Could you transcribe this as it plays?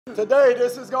Today,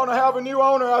 this is going to have a new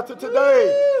owner after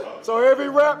today. So every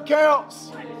rep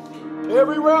counts.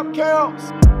 Every rep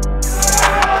counts.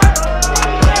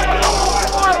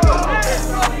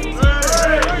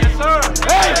 Yes, sir.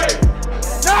 Hey!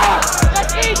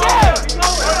 Let's eat it!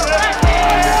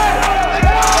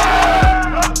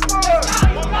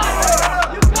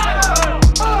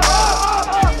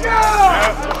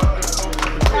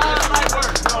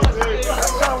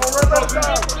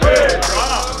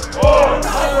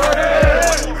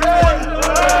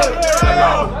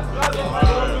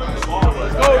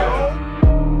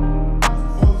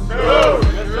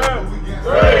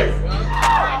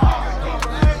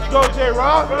 Go,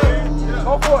 J-Rock.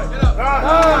 Go for it. Like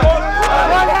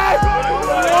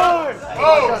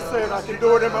I said, I can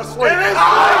do it in my sleep. It is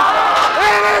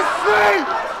sleep!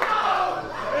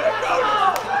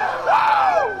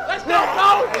 Let's go,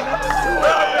 coach!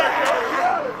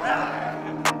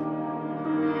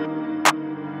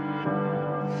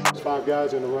 5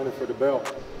 guys in the running for the belt,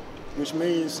 which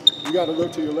means you got to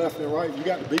look to your left and right. You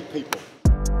got to beat people.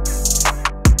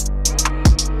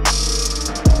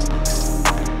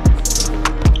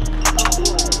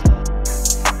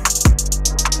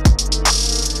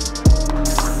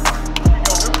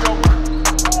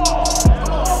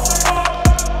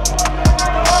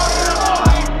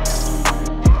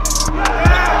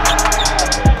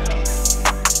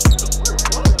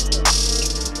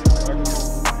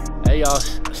 Hey y'all,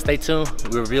 stay tuned.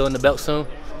 We're revealing the belt soon.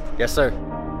 Yes, sir. You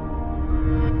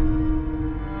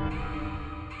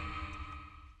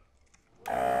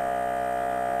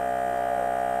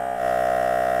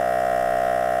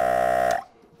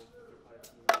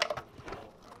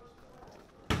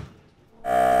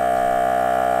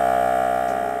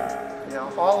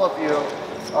know, all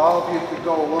of you could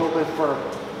go a little bit further.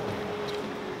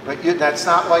 But that's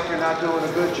not like you're not doing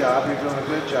a good job, you're doing a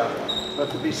good job. But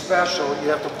to be special, you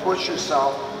have to push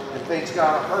yourself, and things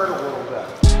gotta hurt a little bit.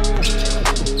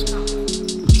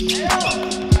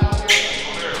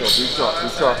 So be tough, be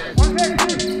tough.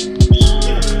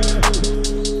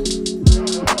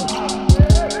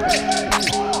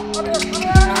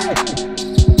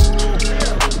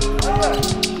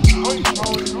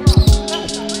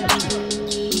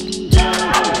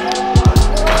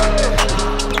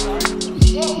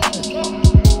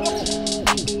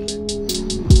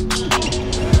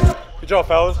 Good job,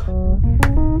 fellas.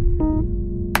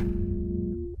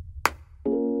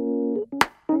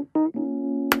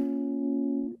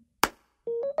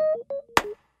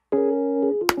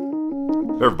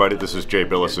 Hey everybody, this is Jay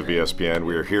Bilas of ESPN.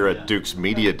 We are here at Duke's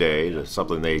Media Day. It's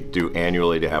something they do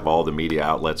annually to have all the media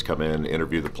outlets come in,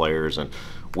 interview the players, and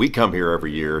we come here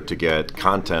every year to get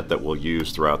content that we'll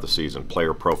use throughout the season,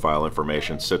 player profile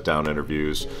information, sit-down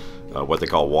interviews, what they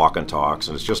call walk and talks,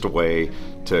 and it's just a way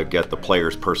to get the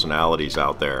players' personalities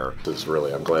out there. This is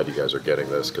really, I'm glad you guys are getting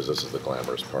this because this is the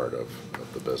glamorous part of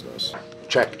the business.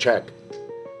 Check, check.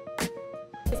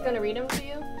 He's going to read them to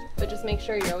you, but just make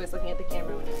sure you're always looking at the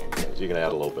camera when you answer. So you can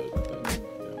add a little bit.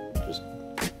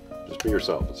 Just be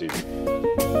yourself. It's easy.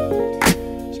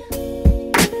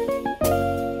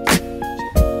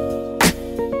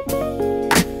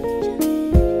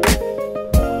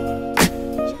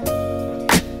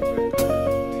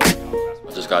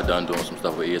 Got done doing some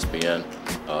stuff with ESPN,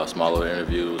 small little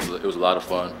interviews. It was a lot of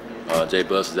fun. Jay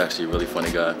Bilas is actually a really funny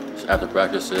guy. After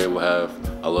practice today, we'll have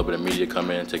a little bit of media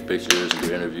come in, take pictures, and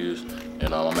do interviews,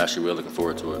 and I'm actually really looking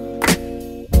forward to it.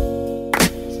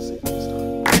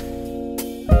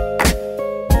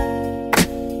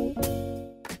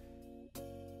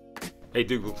 Hey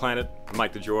Duke Blue Planet, I'm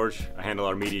Mike DeGeorge. I handle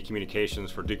our media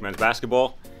communications for Duke men's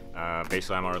basketball.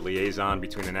 Basically, I'm our liaison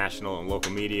between the national and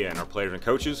local media and our players and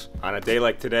coaches. On a day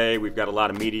like today, we've got a lot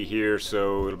of media here,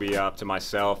 so it'll be up to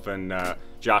myself and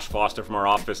Josh Foster from our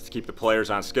office to keep the players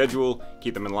on schedule,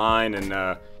 keep them in line,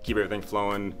 and keep everything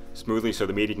flowing smoothly so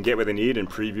the media can get what they need and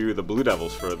preview the Blue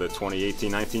Devils for the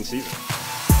 2018-19 season.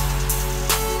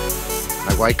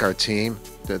 I like our team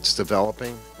that's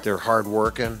developing. They're hard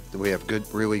working. We have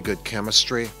really good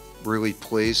chemistry. Really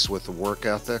pleased with the work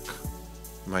ethic.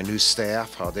 My new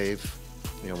staff, how they've,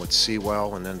 with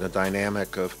Sewell, and then the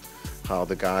dynamic of how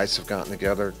the guys have gotten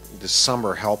together. This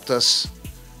summer helped us,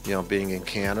 being in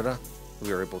Canada.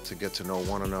 We were able to get to know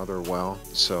one another well.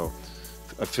 So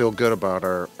I feel good about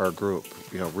our group,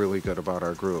 really good about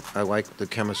our group. I like the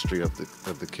chemistry of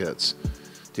the kids.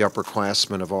 The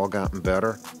upperclassmen have all gotten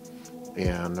better,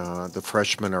 and the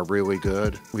freshmen are really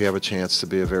good. We have a chance to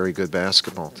be a very good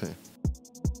basketball team.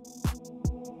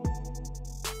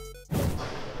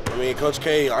 mean, Coach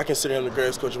K, I consider him the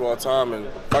greatest coach of all time, and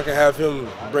if I can have him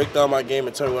break down my game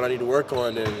and tell me what I need to work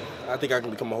on, then I think I can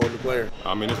become a whole new player.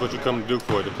 I mean, it's what you come to do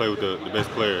for, to play with the best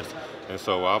players. And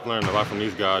so I've learned a lot from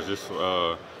these guys just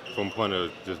from a point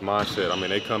of just mindset. I mean,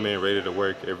 they come in ready to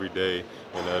work every day,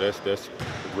 and that's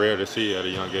rare to see at a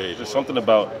young age. There's something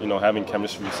about, having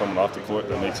chemistry with someone off the court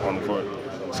that makes on the court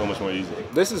so much more easy.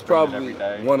 This is probably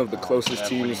one of the closest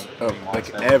teams of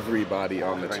everybody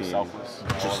on the team.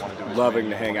 Just loving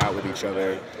to hang out with each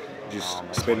other, just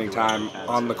spending time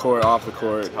on the court, off the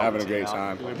court, having a great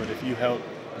time. But if you help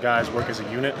guys work as a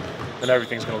unit, then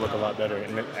everything's going to look a lot better,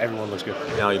 and everyone looks good.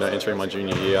 Now, entering my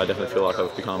junior year, I definitely feel like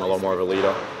I've become a lot more of a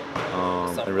leader,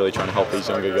 and really trying to help these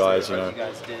younger guys,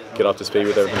 get up to speed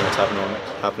with everything that's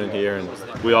happening here. And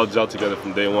we all gel together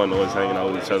from day one, always hanging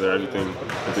out with each other.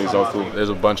 Everything's all cool. There's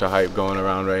a bunch of hype going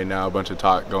around right now, a bunch of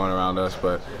talk going around us,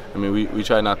 but I mean, we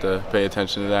try not to pay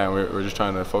attention to that, and we're just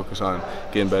trying to focus on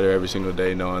getting better every single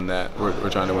day, knowing that we're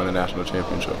trying to win a national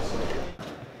championship.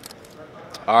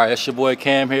 All right, it's your boy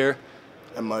Cam here.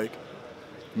 And Mike.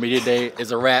 Media Day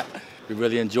is a wrap. We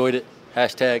really enjoyed it.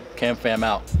 Hashtag CamFam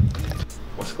out.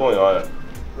 What's going on?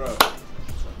 Bro.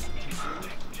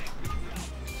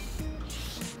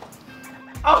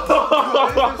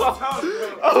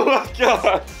 Oh my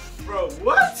God. Bro,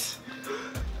 what?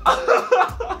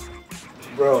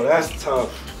 Bro, that's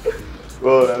tough.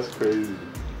 Bro, that's crazy.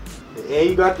 And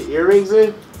you got the earrings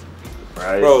in?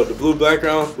 Right. Bro, the blue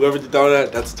background, whoever did all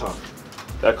that, that's tough.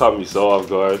 That caught me so off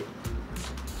guard.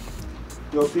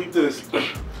 Yo, peep this.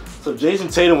 So Jason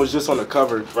Tatum was just on the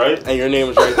cover, right? And your name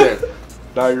was right there.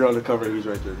 Now you're on the cover and he's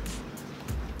right there.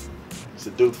 It's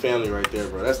the Duke family right there,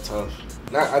 bro. That's tough.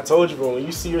 Now, I told you, bro, when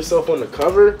you see yourself on the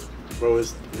cover, bro,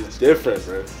 it's different,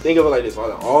 bro. Think of it like this.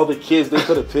 All the kids they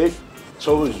could have picked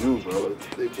chose you, bro.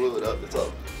 They blew it up the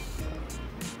top.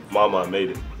 Mama, I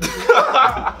made it.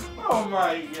 Oh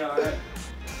my God.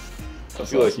 I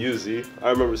feel like you, Z. I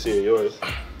remember seeing yours.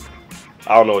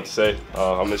 I don't know what to say.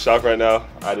 I'm in shock right now.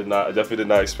 I definitely did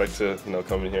not expect to,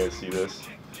 come in here and see this.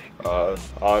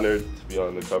 Honored to be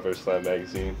on the cover of Slam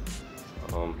magazine.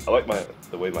 I like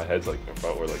the way my head's in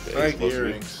front where the I like the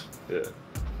earrings. Yeah.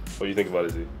 What do you think about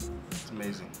it, Z? It's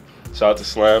amazing. Shout out to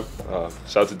Slam.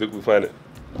 Shout out to Duke Blue Planet.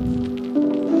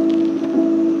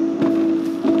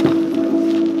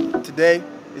 Today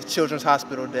is Children's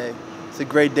Hospital Day. It's a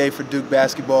great day for Duke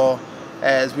basketball,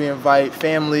 as we invite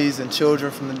families and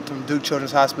children from Duke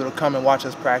Children's Hospital come and watch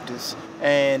us practice.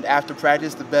 And after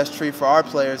practice, the best treat for our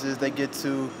players is they get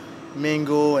to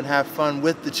mingle and have fun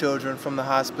with the children from the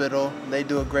hospital. They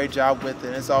do a great job with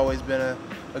it. It's always been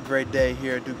a great day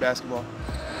here at Duke basketball.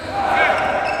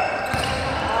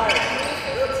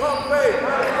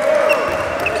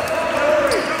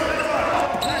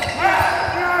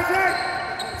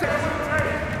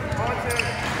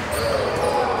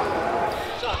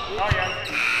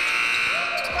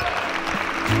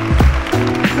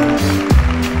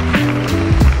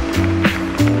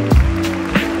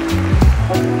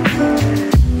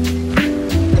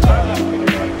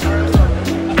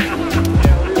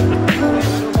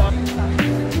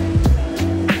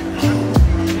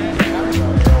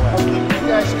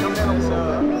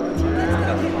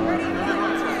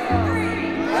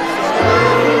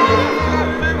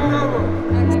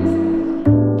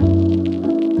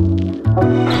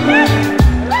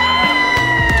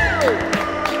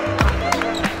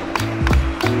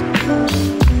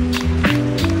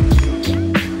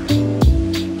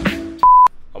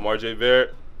 I'm RJ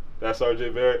Barrett. That's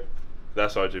RJ Barrett.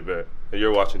 That's RJ Barrett. And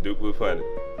you're watching Duke Blue Planet.